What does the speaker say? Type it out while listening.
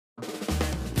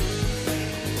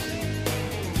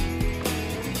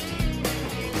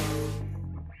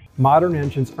Modern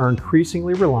engines are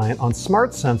increasingly reliant on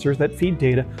smart sensors that feed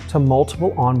data to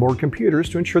multiple onboard computers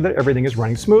to ensure that everything is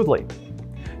running smoothly.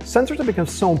 Sensors have become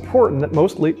so important that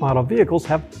most late model vehicles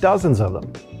have dozens of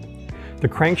them. The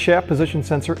crankshaft position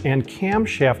sensor and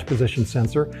camshaft position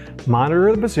sensor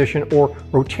monitor the position or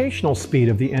rotational speed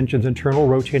of the engine's internal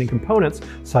rotating components,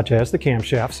 such as the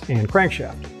camshafts and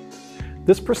crankshaft.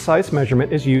 This precise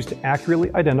measurement is used to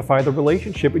accurately identify the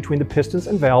relationship between the pistons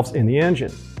and valves in the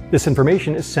engine. This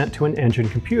information is sent to an engine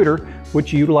computer,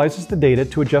 which utilizes the data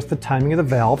to adjust the timing of the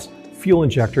valves, fuel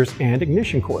injectors, and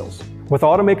ignition coils. With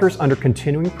automakers under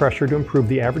continuing pressure to improve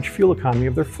the average fuel economy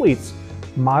of their fleets,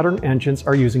 modern engines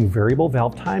are using variable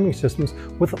valve timing systems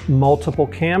with multiple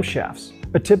camshafts.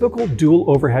 A typical dual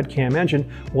overhead cam engine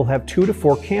will have 2 to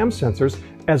 4 cam sensors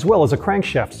as well as a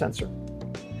crankshaft sensor.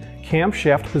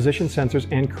 Camshaft position sensors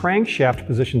and crankshaft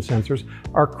position sensors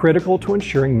are critical to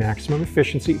ensuring maximum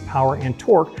efficiency, power, and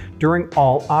torque during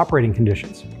all operating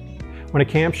conditions. When a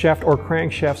camshaft or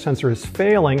crankshaft sensor is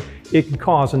failing, it can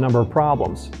cause a number of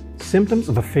problems. Symptoms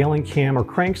of a failing cam or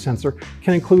crank sensor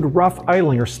can include rough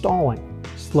idling or stalling,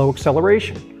 slow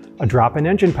acceleration, a drop in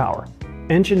engine power,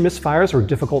 engine misfires or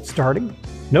difficult starting,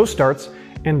 no starts,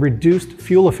 and reduced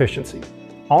fuel efficiency.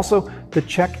 Also, the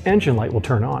check engine light will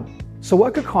turn on. So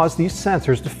what could cause these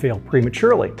sensors to fail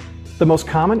prematurely? The most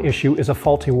common issue is a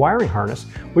faulty wiring harness,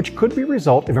 which could be a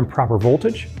result of improper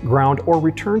voltage, ground, or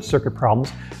return circuit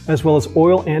problems, as well as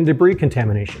oil and debris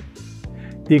contamination.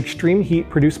 The extreme heat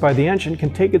produced by the engine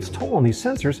can take its toll on these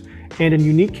sensors, and in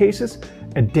unique cases,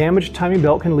 a damaged timing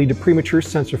belt can lead to premature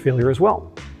sensor failure as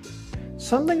well.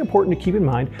 Something important to keep in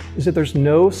mind is that there's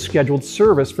no scheduled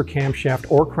service for camshaft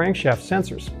or crankshaft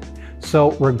sensors.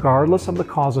 So regardless of the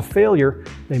cause of failure,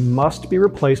 they must be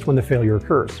replaced when the failure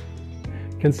occurs.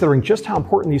 Considering just how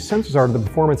important these sensors are to the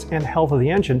performance and health of the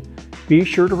engine, be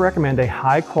sure to recommend a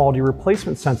high-quality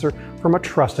replacement sensor from a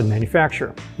trusted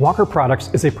manufacturer. Walker Products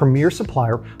is a premier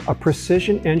supplier of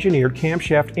precision-engineered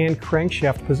camshaft and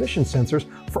crankshaft position sensors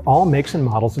for all makes and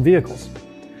models of vehicles.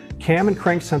 Cam and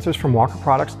crank sensors from Walker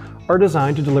Products are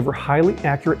designed to deliver highly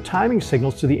accurate timing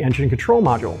signals to the engine control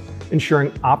module,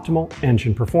 ensuring optimal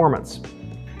engine performance.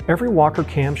 Every Walker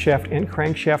camshaft and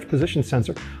crankshaft position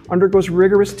sensor undergoes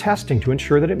rigorous testing to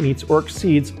ensure that it meets or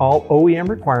exceeds all OEM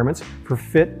requirements for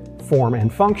fit, form,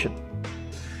 and function.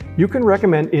 You can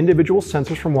recommend individual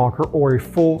sensors from Walker or a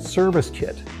full service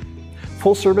kit.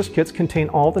 Full service kits contain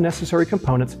all the necessary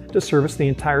components to service the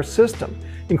entire system,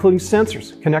 including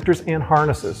sensors, connectors, and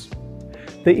harnesses.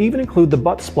 They even include the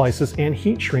butt splices and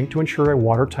heat shrink to ensure a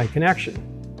watertight connection.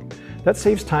 That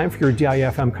saves time for your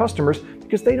DIFM customers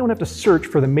because they don't have to search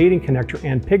for the mating connector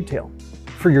and pigtail.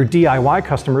 For your DIY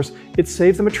customers, it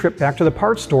saves them a trip back to the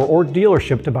parts store or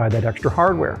dealership to buy that extra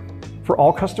hardware. For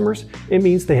all customers, it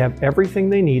means they have everything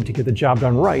they need to get the job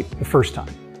done right the first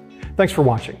time. Thanks for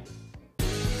watching.